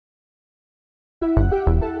What's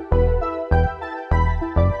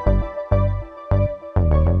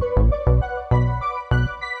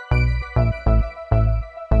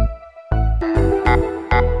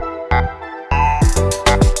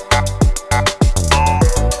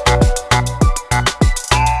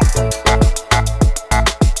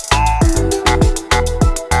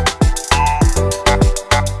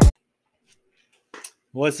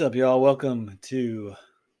up, y'all? Welcome to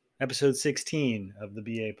episode 16 of the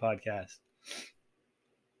BA podcast.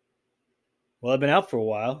 Well, I've been out for a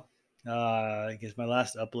while. I guess my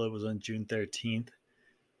last upload was on June 13th.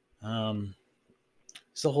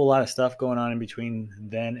 Still a whole lot of stuff going on in between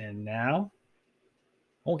then and now.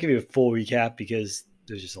 I won't give you a full recap because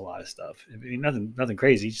there's just a lot of stuff. I mean, nothing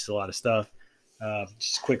crazy, just a lot of stuff.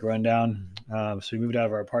 Just a quick rundown. So we moved out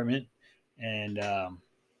of our apartment and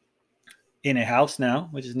in a house now,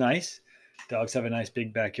 which is nice. Dogs have a nice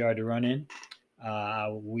big backyard to run in.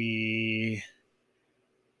 We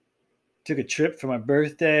took a trip for my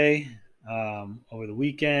birthday over the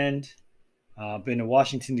weekend. Been to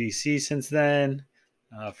Washington, D.C. since then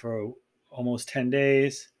for almost 10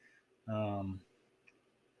 days. And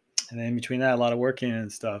then in between that, a lot of working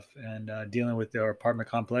and stuff and dealing with our apartment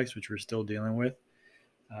complex, which we're still dealing with,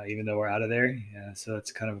 even though we're out of there. Yeah, so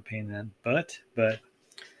it's kind of a pain in the butt. But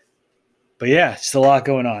yeah, just a lot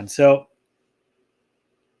going on. So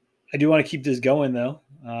I do want to keep this going, though.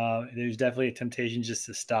 There's definitely a temptation just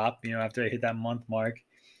to stop. After I hit that month mark,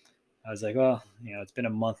 I was like, well, it's been a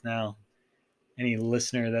month now. Any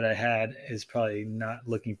listener that I had is probably not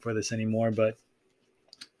looking for this anymore, but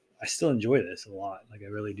I still enjoy this a lot. Like I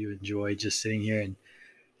really do enjoy just sitting here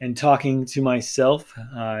and talking to myself.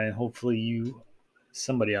 And hopefully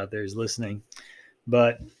somebody out there is listening.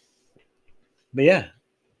 But yeah.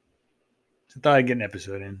 I thought I'd get an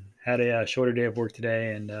episode in. Had a shorter day of work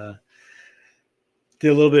today and did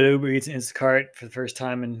a little bit of Uber Eats and Instacart for the first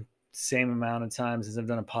time in the same amount of time since I've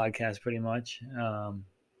done a podcast pretty much.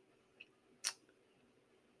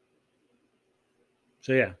 So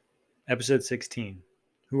yeah, episode 16.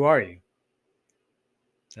 Who are you?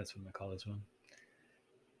 That's what I'm going to call this one.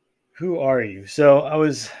 Who are you? So I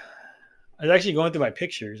was actually going through my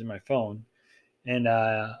pictures in my phone and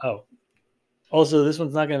also, this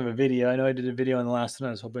one's not going to have a video. I know I did a video on the last one.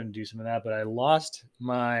 I was hoping to do some of that, but I lost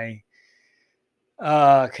my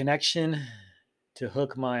connection to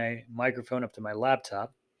hook my microphone up to my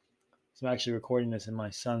laptop. So I'm actually recording this in my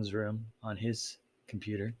son's room on his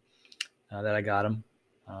computer that I got him.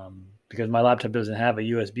 Because my laptop doesn't have a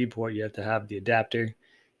USB port, you have to have the adapter.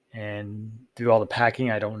 And through all the packing,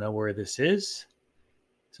 I don't know where this is.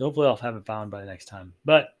 So hopefully I'll have it found by the next time.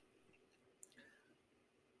 But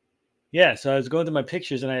yeah, so I was going through my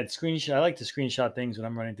pictures and I had screenshot. I like to screenshot things when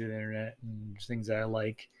I'm running through the internet and things that I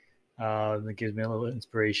like. That gives me a little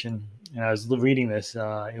inspiration. And I was reading this.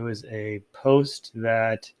 It was a post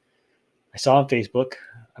that I saw on Facebook.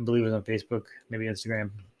 I believe it was on Facebook, maybe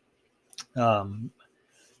Instagram. I'll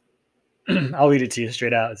read it to you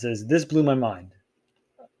straight out. It says, "This blew my mind.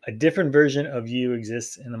 A different version of you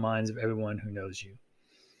exists in the minds of everyone who knows you."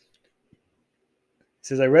 It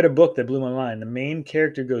says, "I read a book that blew my mind. The main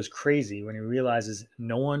character goes crazy when he realizes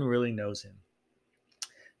no one really knows him.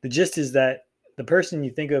 The gist is that the person you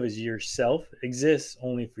think of as yourself exists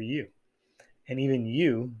only for you. And even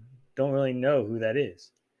you don't really know who that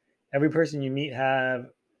is. Every person you have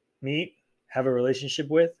a relationship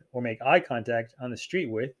with, or make eye contact on the street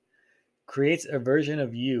with, creates a version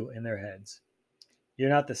of you in their heads. You're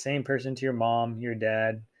not the same person to your mom, your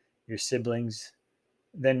dad, your siblings,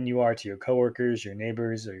 than you are to your coworkers, your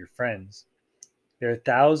neighbors, or your friends. There are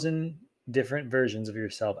 1,000 different versions of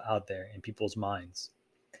yourself out there in people's minds.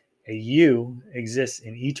 A you exists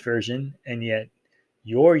in each version, and yet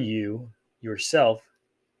your you, yourself,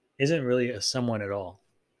 isn't really a someone at all."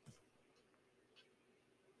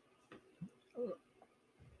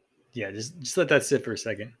 Yeah, just let that sit for a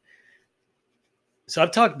second. So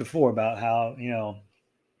I've talked before about how, you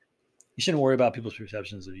shouldn't worry about people's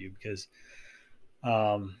perceptions of you because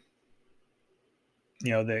that's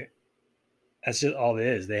just all it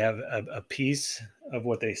is. They have a piece of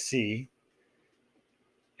what they see,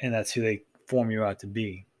 and that's who they form you out to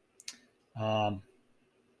be. On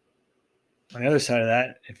the other side of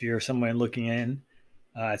that, if you're someone looking in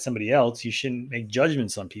at somebody else, you shouldn't make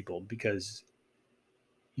judgments on people because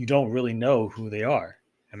you don't really know who they are.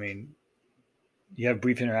 I mean, you have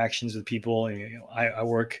brief interactions with people. And, I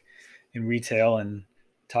work in retail and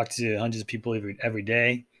talk to hundreds of people every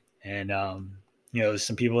day. And, there's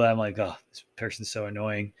some people that I'm like, oh, this person's so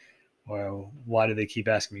annoying, or why do they keep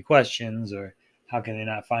asking me questions, or how can they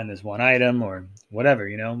not find this one item, or whatever,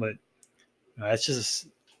 but that's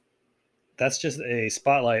that's just a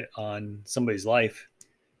spotlight on somebody's life,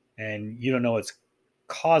 and you don't know what's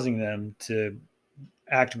causing them to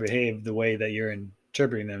act or behave the way that you're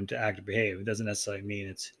interpreting them to act or behave. It doesn't necessarily mean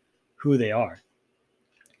it's who they are.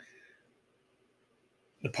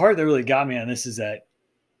 The part that really got me on this is that,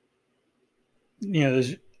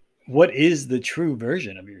 there's what is the true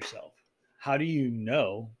version of yourself? How do you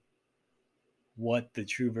know what the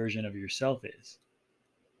true version of yourself is?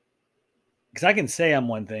 Because I can say I'm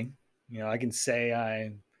one thing. I can say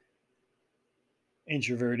I'm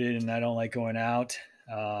introverted and I don't like going out,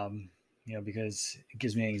 because it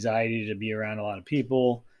gives me anxiety to be around a lot of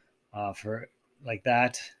people for like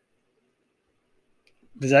that.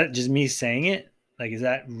 Is that just me saying it? Like, is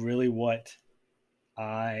that really what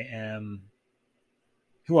I am,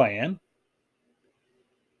 who I am?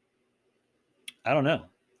 I don't know.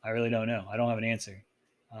 I really don't know. I don't have an answer.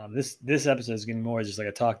 This episode is getting more just like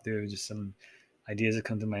a talk through, just some ideas that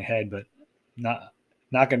come to my head, but not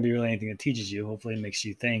going to be really anything that teaches you. Hopefully, it makes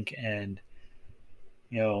you think, and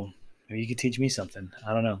maybe you could teach me something.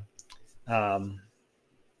 I don't know.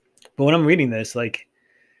 But when I'm reading this, like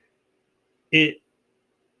it,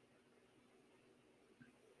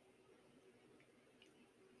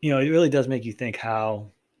 it really does make you think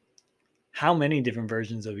how many different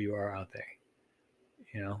versions of you are out there.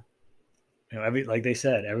 Every, like they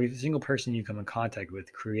said, every single person you come in contact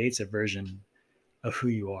with creates a version of who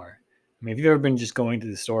you are. I mean, if you've ever been just going to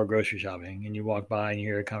the store grocery shopping and you walk by and you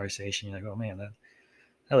hear a conversation, you're like, oh man,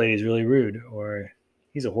 that lady's really rude, or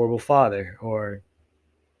he's a horrible father, or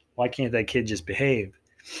why can't that kid just behave?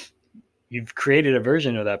 You've created a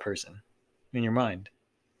version of that person in your mind,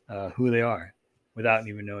 who they are, without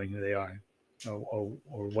even knowing who they are, or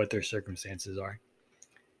what their circumstances are.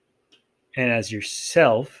 And as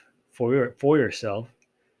yourself, for yourself,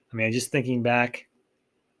 I mean, just thinking back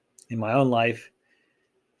in my own life,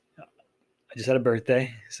 I just had a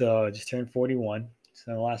birthday, so I just turned 41.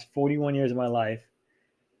 So in the last 41 years of my life,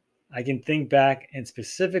 I can think back and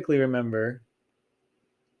specifically remember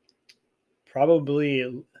at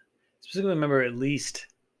least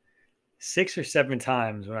 6 or 7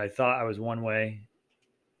 times when I thought I was one way,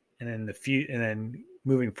 and then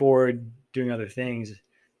moving forward, doing other things,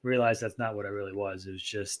 realized that's not what I really was. It was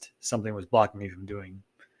just something was blocking me from doing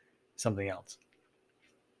something else.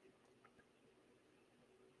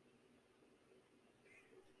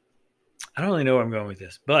 I don't really know where I'm going with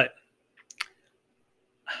this, but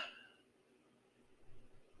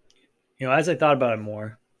as I thought about it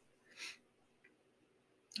more,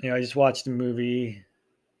 I just watched a movie.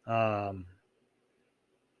 I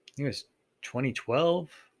think it was 2012,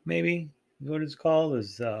 maybe is what it's called. It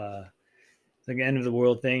was like an end of the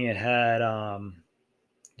world thing. It had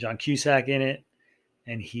John Cusack in it,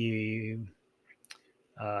 and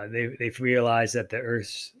they've realized that the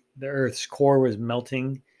Earth's core was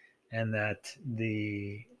melting, and that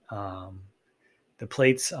the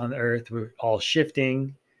plates on the Earth were all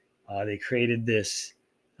shifting. They created these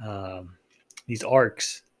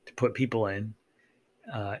arcs to put people in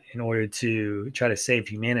order to try to save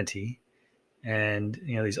humanity. And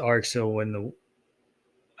these arcs, so when the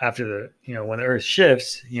Earth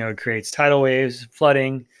shifts, it creates tidal waves,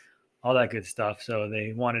 flooding, all that good stuff. So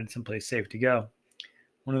they wanted someplace safe to go.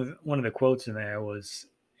 One of the quotes in there was,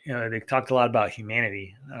 they talked a lot about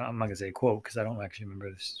humanity. I'm not gonna say a quote because I don't actually remember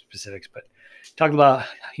the specifics, but talked about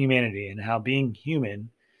humanity and how being human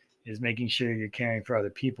is making sure you're caring for other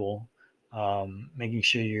people, making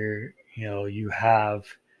sure you have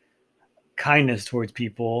kindness towards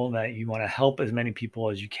people, that you want to help as many people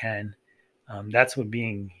as you can. That's what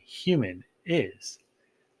being human is.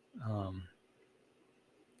 And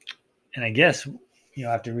I guess,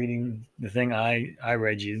 after reading the thing I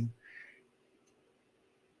read you,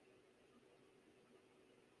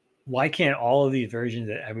 why can't all of these versions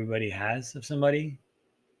that everybody has of somebody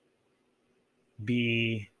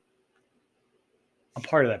be a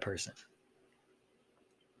part of that person?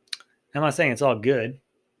 I'm not saying it's all good.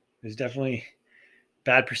 There's definitely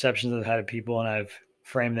bad perceptions I've had of people, and I've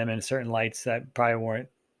framed them in certain lights that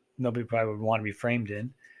nobody probably would want to be framed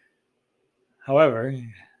in. However,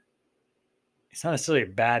 it's not necessarily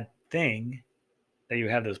a bad thing that you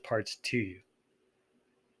have those parts to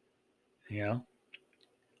you.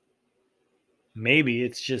 Maybe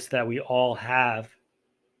it's just that we all have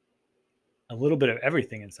a little bit of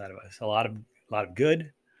everything inside of us. A lot of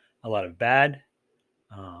good, a lot of bad,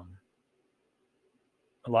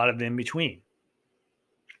 a lot of in between.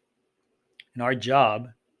 And our job,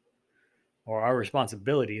 or our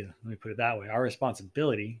responsibility, let me put it that way, our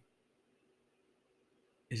responsibility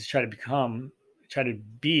is to try to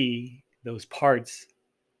be those parts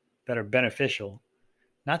that are beneficial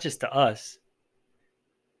not just to us,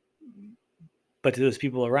 but to those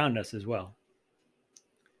people around us as well.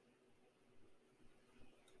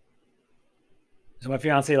 So my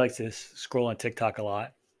fiance likes to scroll on TikTok a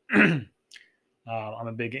lot. I'm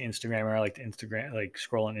a big Instagrammer. I like to Instagram, like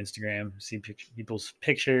scroll on Instagram, see people's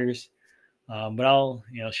pictures. But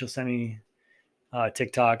she'll send me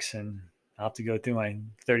TikToks, and I'll have to go through my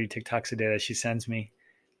 30 TikToks a day that she sends me.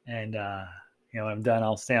 And when I'm done,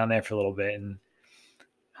 I'll stay on there for a little bit. And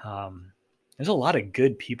there's a lot of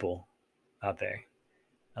good people out there,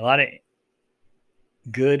 a lot of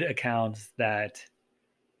good accounts that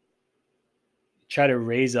try to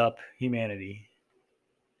raise up humanity,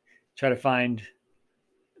 try to find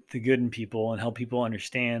the good in people and help people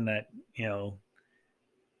understand that,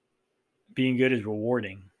 being good is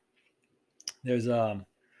rewarding. There's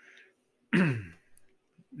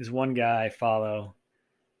this one guy I follow.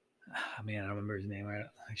 Oh, man, I don't remember his name.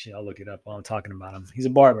 Actually, I'll look it up while I'm talking about him. He's a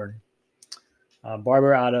barber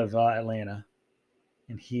out of Atlanta,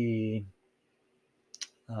 and he,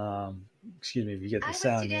 excuse me if you get the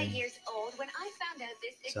sound. I was today years old when I found out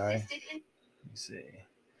this Sorry. Existed in. Let me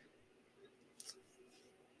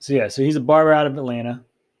see. So he's a barber out of Atlanta.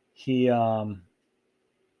 He goes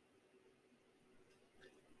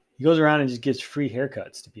around and just gives free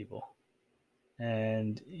haircuts to people,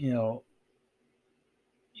 and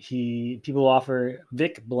people offer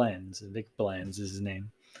Vic Blends. Vic Blends is his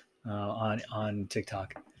name on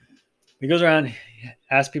TikTok. He goes around,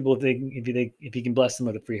 asks people if he can bless them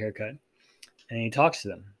with a free haircut, and he talks to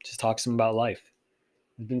them. Just talks to them about life.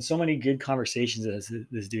 There's been so many good conversations that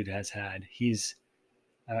this dude has had. He's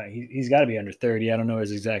got to be under 30. I don't know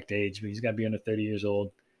his exact age, but he's got to be under 30 years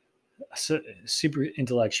old. Super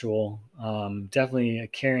intellectual, definitely a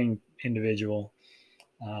caring individual.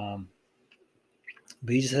 But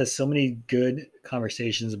he just has so many good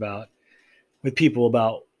conversations with people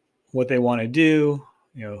about what they want to do.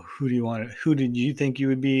 Who did you think you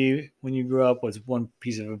would be when you grew up? What's one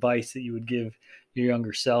piece of advice that you would give your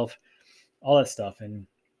younger self? All that stuff. And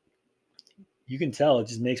you can tell it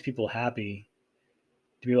just makes people happy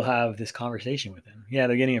to be able to have this conversation with him. Yeah,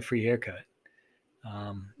 they're getting a free haircut.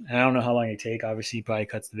 And I don't know how long it take. Obviously, he probably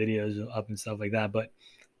cuts the videos up and stuff like that. But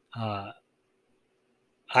I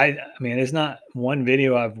mean, there's not one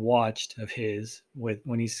video I've watched of his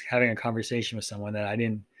when he's having a conversation with someone that I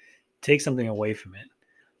didn't take something away from it.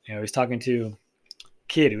 He was talking to a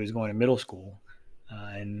kid who was going to middle school,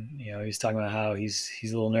 and he's talking about how he's a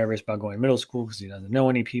little nervous about going to middle school because he doesn't know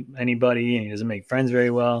anybody and he doesn't make friends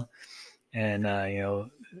very well. And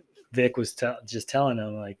Vic was just telling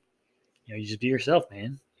him, like, you just be yourself,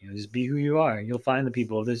 man. Just be who you are. You'll find the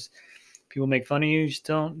people. If there's people make fun of you, just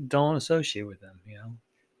don't associate with them.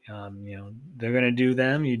 They're gonna do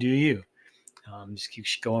them. You do you. Just keep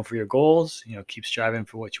going for your goals. Keep striving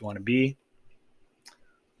for what you want to be.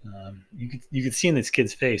 You could see in this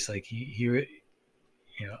kid's face, like he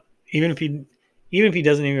even if he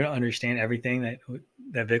doesn't even understand everything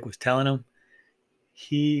that Vic was telling him,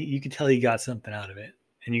 you could tell he got something out of it,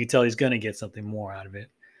 and you could tell he's gonna get something more out of it.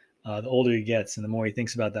 The older he gets, and the more he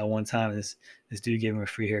thinks about that one time this dude gave him a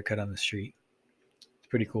free haircut on the street. It's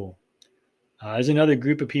pretty cool. There's another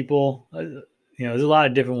group of people. There's a lot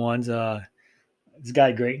of different ones. This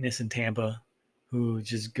guy Greatness in Tampa, who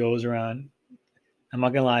just goes around. I'm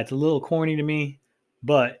not gonna lie, it's a little corny to me,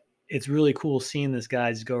 but it's really cool seeing this guy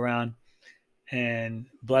just go around and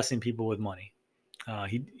blessing people with money.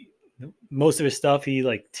 Most of his stuff, he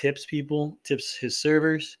like tips his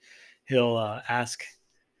servers. He'll ask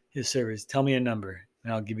his servers, tell me a number,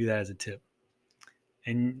 and I'll give you that as a tip.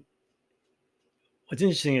 And what's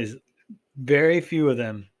interesting is very few of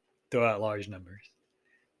them throw out large numbers.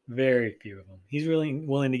 Very few of them. He's really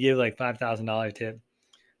willing to give like $5,000 tip.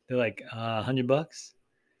 They're like $100,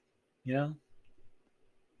 and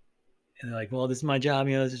they're like, well, this is my job,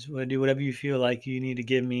 this is what I do, whatever you feel like you need to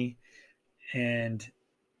give me. And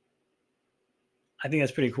I think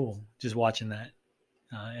that's pretty cool, just watching that.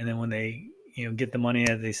 And then when they, get the money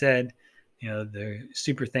as they said, they're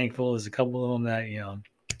super thankful. There's a couple of them that,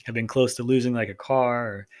 have been close to losing like a car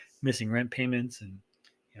or missing rent payments, and,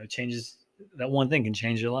 changes. That one thing can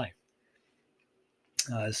change their life.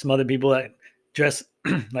 Some other people that dress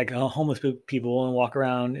like homeless people and walk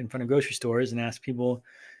around in front of grocery stores and ask people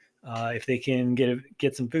if they can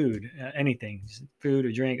get some food, anything, just food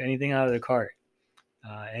or drink, anything out of their cart.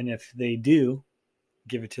 And if they do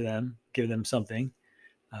give it to them, give them something,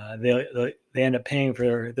 they end up paying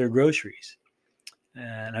for their groceries.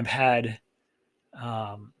 And I've had,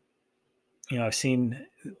 I've seen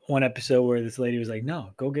one episode where this lady was like,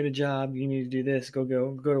 no, go get a job. You need to do this. Go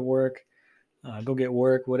to work, go get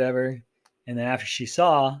work, whatever. And then after she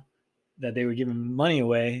saw that they were giving money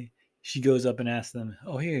away, she goes up and asks them,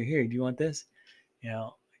 "Oh, here, do you want this?" You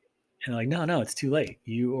know, and like, no, it's too late.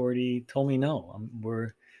 You already told me no.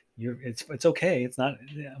 It's okay. It's not.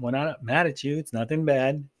 We're not mad at you. It's nothing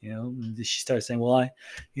bad. She starts saying, "Well, I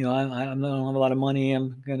don't have a lot of money.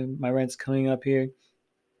 My rent's coming up here."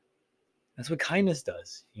 That's what kindness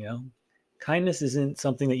does. Kindness isn't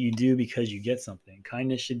something that you do because you get something.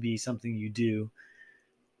 Kindness should be something you do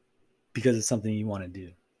because it's something you want to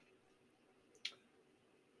do.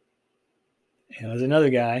 There's another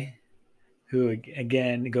guy who,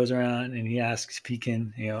 again, goes around and he asks if he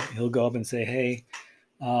can, he'll go up and say, "Hey,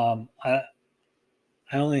 I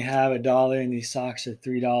only have $1 and these socks are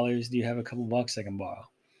 $3. Do you have a couple bucks I can borrow?"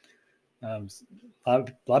 A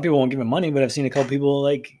lot of people won't give him money, but I've seen a couple people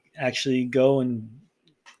like actually go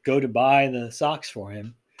to buy the socks for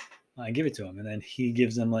him. I give it to him, and then he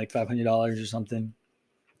gives them like $500 or something.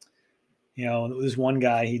 There's one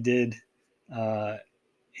guy he did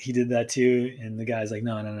that too, and the guy's like,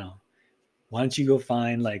 no. Why don't you go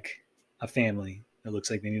find like a family that looks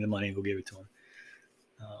like they need the money and go give it to them?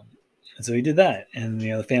 And so he did that, and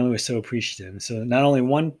the family was so appreciative. So not only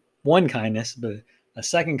one kindness, but a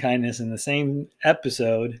second kindness in the same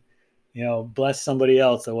episode, blessed somebody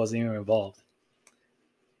else that wasn't even involved.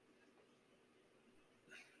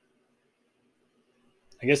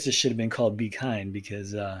 I guess this should have been called "Be Kind"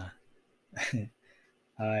 because I kind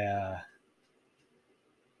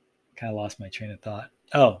of lost my train of thought.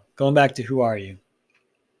 Oh, going back to who are you?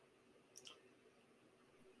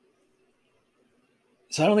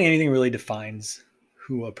 So I don't think anything really defines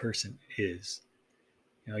who a person is.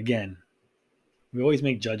 Again, we always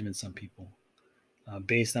make judgments on people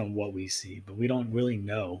based on what we see, but we don't really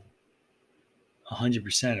know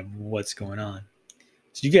 100% of what's going on.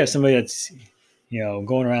 So you get somebody that's,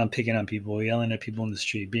 going around picking on people, yelling at people in the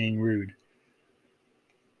street, being rude.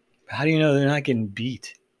 How do you know they're not getting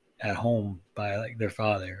beat at home by like their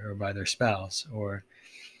father or by their spouse or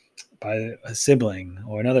by a sibling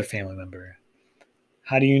or another family member?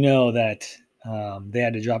 How do you know that they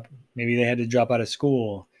had to drop out of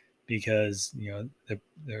school because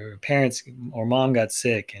their parents or mom got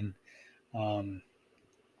sick, and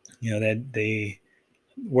that they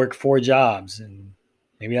work 4 jobs, and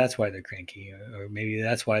maybe that's why they're cranky, or maybe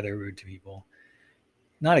that's why they're rude to people.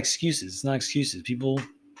 Not excuses. It's not excuses.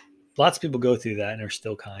 Lots of people go through that and are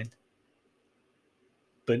still kind,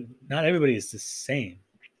 but not everybody is the same.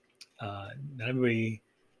 Not everybody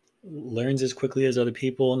learns as quickly as other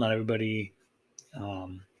people. Not everybody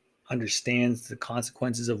understands the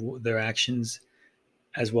consequences of their actions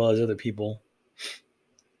as well as other people.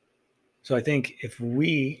 So I think if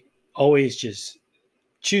we always just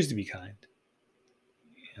choose to be kind,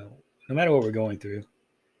 no matter what we're going through,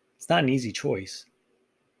 it's not an easy choice.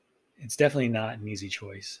 It's definitely not an easy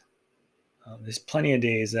choice. There's plenty of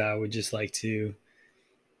days that I would just like to.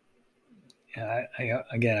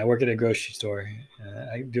 I work at a grocery store.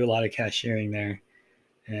 I do a lot of cashiering there,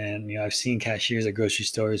 and I've seen cashiers at grocery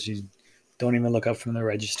stores who don't even look up from the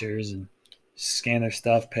registers and scan their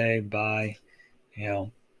stuff, pay, buy.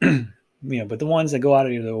 But the ones that go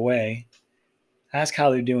out of their way, ask how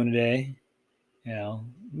they're doing today.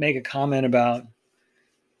 Make a comment about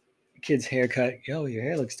kid's haircut. Yo, your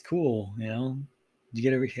hair looks cool. Did you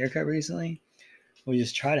get a haircut recently? We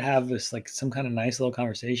just try to have this like some kind of nice little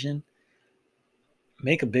conversation.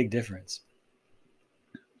 Make a big difference.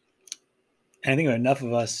 And I think enough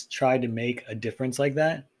of us tried to make a difference like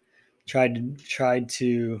that. Tried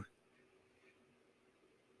to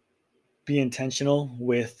be intentional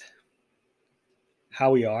with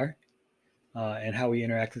how we are and how we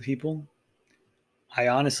interact with people. I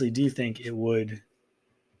honestly do think it would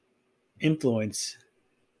influence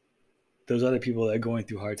those other people that are going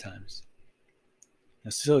through hard times.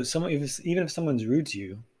 So even if someone's rude to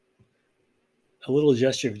you, a little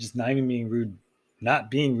gesture of just not being rude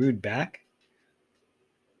back.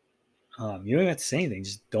 You don't even have to say anything.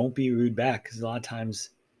 Just don't be rude back, because a lot of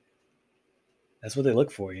times that's what they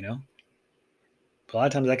look for. But a lot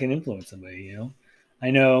of times that can influence somebody.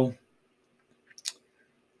 I know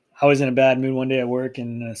I was in a bad mood one day at work,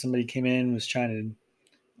 and somebody came in and was trying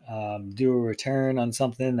to do a return on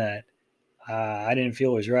something that I didn't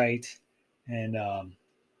feel was right, and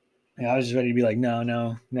I was just ready to be like,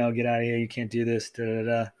 no, get out of here. You can't do this. Da, da,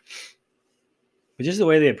 da. But just the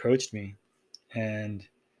way they approached me and,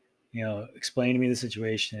 explained to me the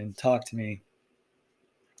situation, talked to me,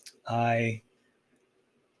 I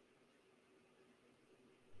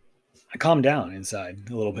calmed down inside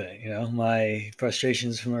a little bit. My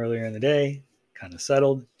frustrations from earlier in the day kind of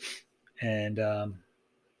settled, and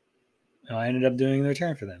I ended up doing the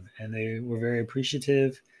return for them, and they were very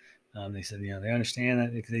appreciative. They said, they understand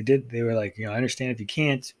that if they did, they were like, I understand if you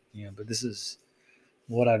can't, but this is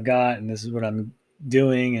what I've got, and this is what I'm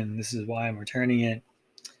doing, and this is why I'm returning it.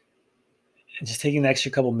 And just taking the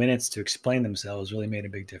extra couple minutes to explain themselves really made a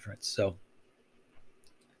big difference. So,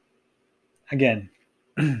 again,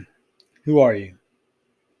 who are you?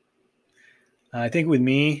 I think with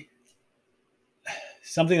me,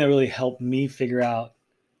 something that really helped me figure out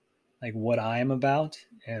like what I am about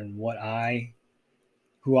and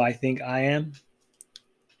who I think I am,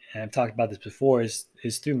 and I've talked about this before, is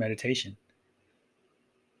through meditation.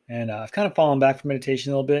 And I've kind of fallen back from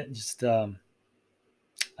meditation a little bit. Just I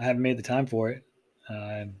haven't made the time for it.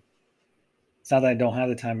 Uh, it's not that I don't have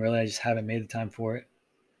the time, really. I just haven't made the time for it.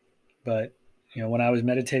 But when I was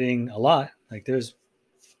meditating a lot, like there's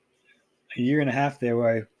a year and a half there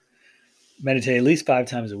where I meditate at least 5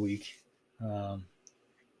 times a week, um,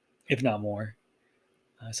 if not more.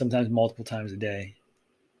 Sometimes multiple times a day.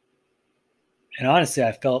 And honestly,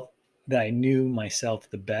 I felt that I knew myself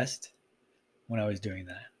the best when I was doing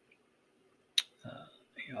that.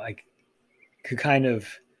 I could kind of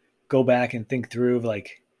go back and think through of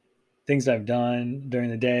like things I've done during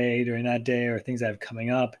the day, during that day, or things I have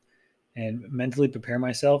coming up, and mentally prepare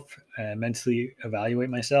myself, mentally evaluate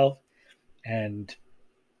myself. And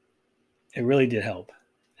it really did help.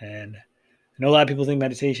 And I know a lot of people think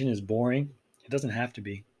meditation is boring. It doesn't have to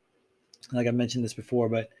be. Like I mentioned this before,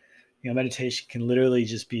 but meditation can literally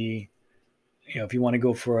just be, if you want to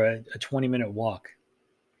go for a 20-minute walk,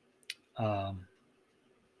 um,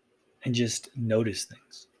 and just notice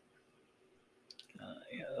things.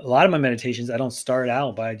 A lot of my meditations, I don't start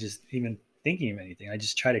out by just even thinking of anything. I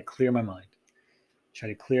just try to clear my mind, try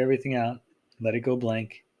to clear everything out, let it go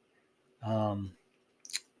blank, um,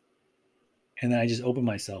 and then I just open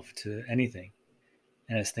myself to anything.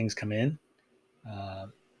 And as things come in, uh,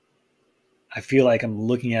 I feel like I'm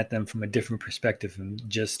looking at them from a different perspective than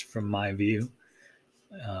just from my view.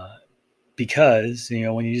 Uh, because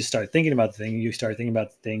when you just start thinking about the thing, you start thinking about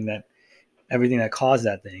the thing that everything that caused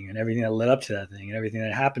that thing, and everything that led up to that thing, and everything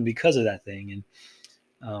that happened because of that thing.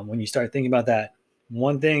 And when you start thinking about that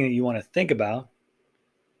one thing that you want to think about,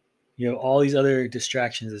 you have all these other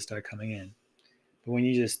distractions that start coming in. But when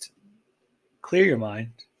you just clear your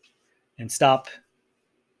mind and stop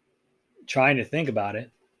trying to think about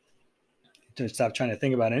it, to stop trying to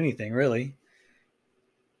think about anything really,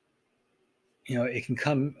 it can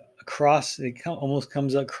come across, almost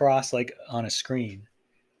comes across like on a screen,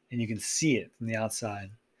 and you can see it from the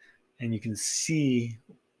outside, and you can see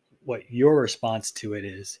what your response to it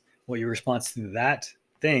is, what your response to that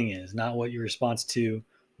thing is, not what your response to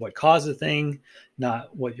what caused the thing,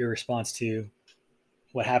 not what your response to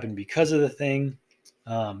what happened because of the thing.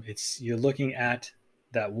 It's you're looking at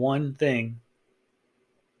that one thing,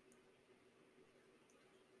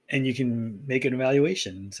 and you can make an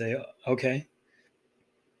evaluation and say, okay,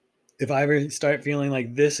 if I ever start feeling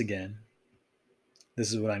like this again,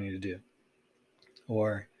 this is what I need to do.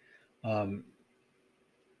 Or, um,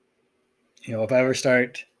 if I ever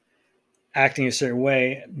start acting a certain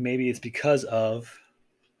way, maybe it's because of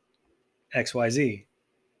XYZ.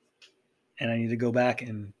 And I need to go back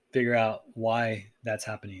and figure out why that's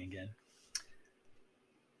happening again.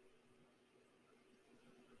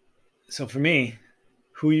 So for me,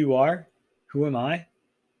 who you are, who am I?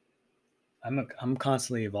 I'm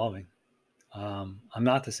constantly evolving. I'm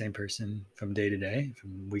not the same person from day to day,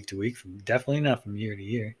 from week to week, from definitely not from year to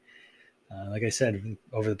year. Like I said,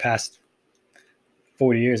 over the past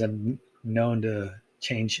 40 years, I've known to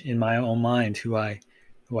change in my own mind who I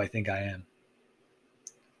think I am.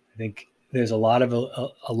 I think there's a lot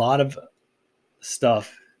of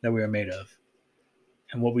stuff that we are made of,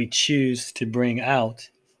 and what we choose to bring out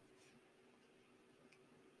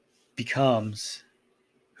becomes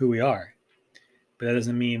who we are. But that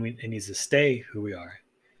doesn't mean it needs to stay who we are.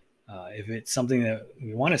 If it's something that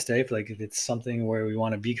we want to stay, if it's something where we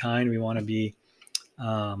want to be kind, we want to be,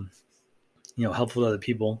 um, helpful to other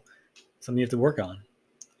people, something you have to work on.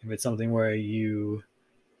 If it's something where you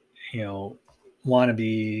know, want to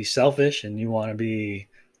be selfish and you want to be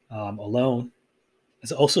alone,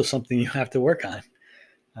 it's also something you have to work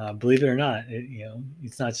on. Believe it or not,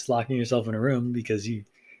 it's not just locking yourself in a room, because you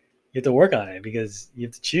have to work on it, because you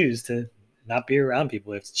have to choose to not be around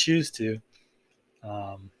people. You have to choose to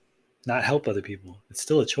um, not help other people. It's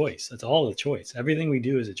still a choice. It's all a choice. Everything we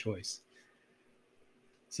do is a choice.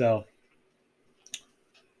 So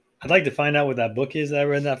I'd like to find out what that book is that I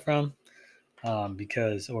read that from, or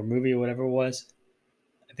movie or whatever it was.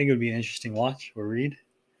 I think it would be an interesting watch or read.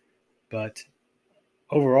 But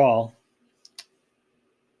overall,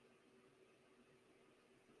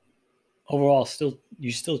 overall,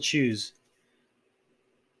 you still choose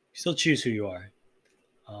who you are.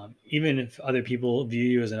 Even if other people view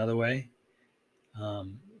you as another way,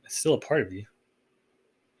 it's still a part of you.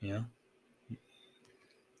 You know,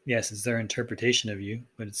 yes, it's their interpretation of you,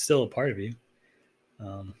 but it's still a part of you.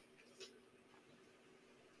 Um,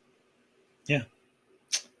 yeah,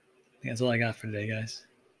 I think that's all I got for today, guys.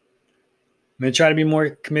 I'm gonna try to be more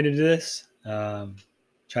committed to this.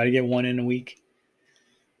 Try to get one in a week.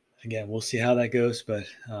 Again, we'll see how that goes, but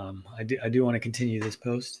I do want to continue this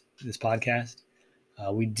podcast.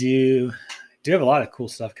 We do have a lot of cool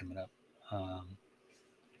stuff coming up. Um,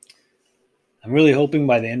 I'm really hoping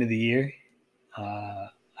by the end of the year,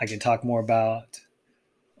 I can talk more about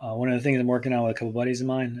one of the things I'm working on with a couple buddies of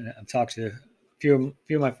mine. I've talked to a few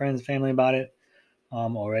of my friends and family about it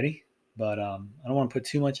already, but I don't want to put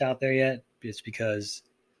too much out there yet. It's because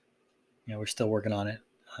we're still working on it.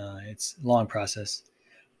 It's a long process,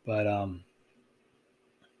 but I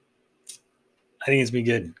think it's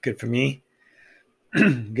been good for me.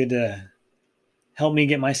 Good to help me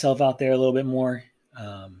get myself out there a little bit more.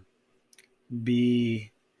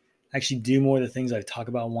 Be Actually do more of the things I talk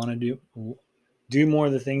about, want to do more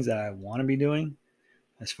of the things that I want to be doing,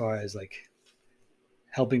 as far as like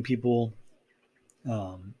helping people,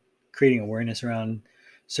 creating awareness around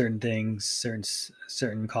certain things,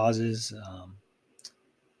 certain causes.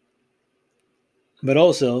 But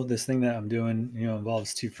also this thing that I'm doing,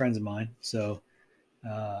 involves two friends of mine. So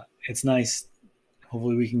it's nice.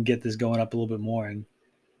 Hopefully we can get this going up a little bit more and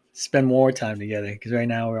spend more time together, because right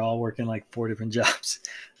now we're all working like 4 different jobs,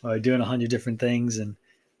 doing 100 different things, and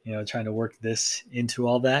trying to work this into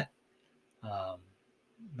all that. Um,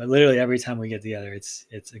 but literally every time we get together, it's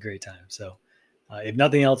a great time. So if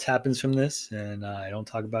nothing else happens from this, and I don't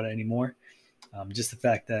talk about it anymore, just the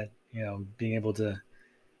fact that being able to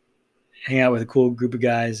hang out with a cool group of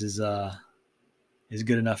guys is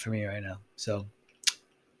good enough for me right now. So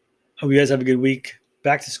hope you guys have a good week.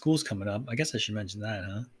 Back to school's coming up. I guess I should mention that,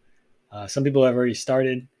 huh? Some people have already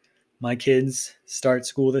started. My kids start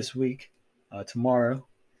school this week, tomorrow,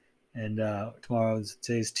 and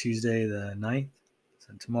today's Tuesday the 9th.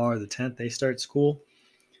 So tomorrow the 10th they start school.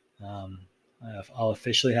 Um, I'll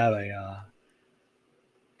officially have a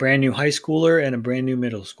brand new high schooler and a brand new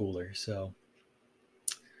middle schooler. So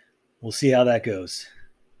we'll see how that goes.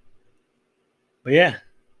 But yeah,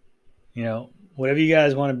 whatever you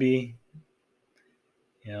guys want to be,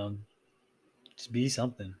 you know, just be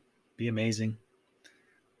something. Be amazing.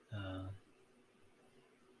 Uh,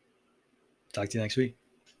 Talk to you next week.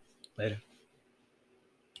 Later.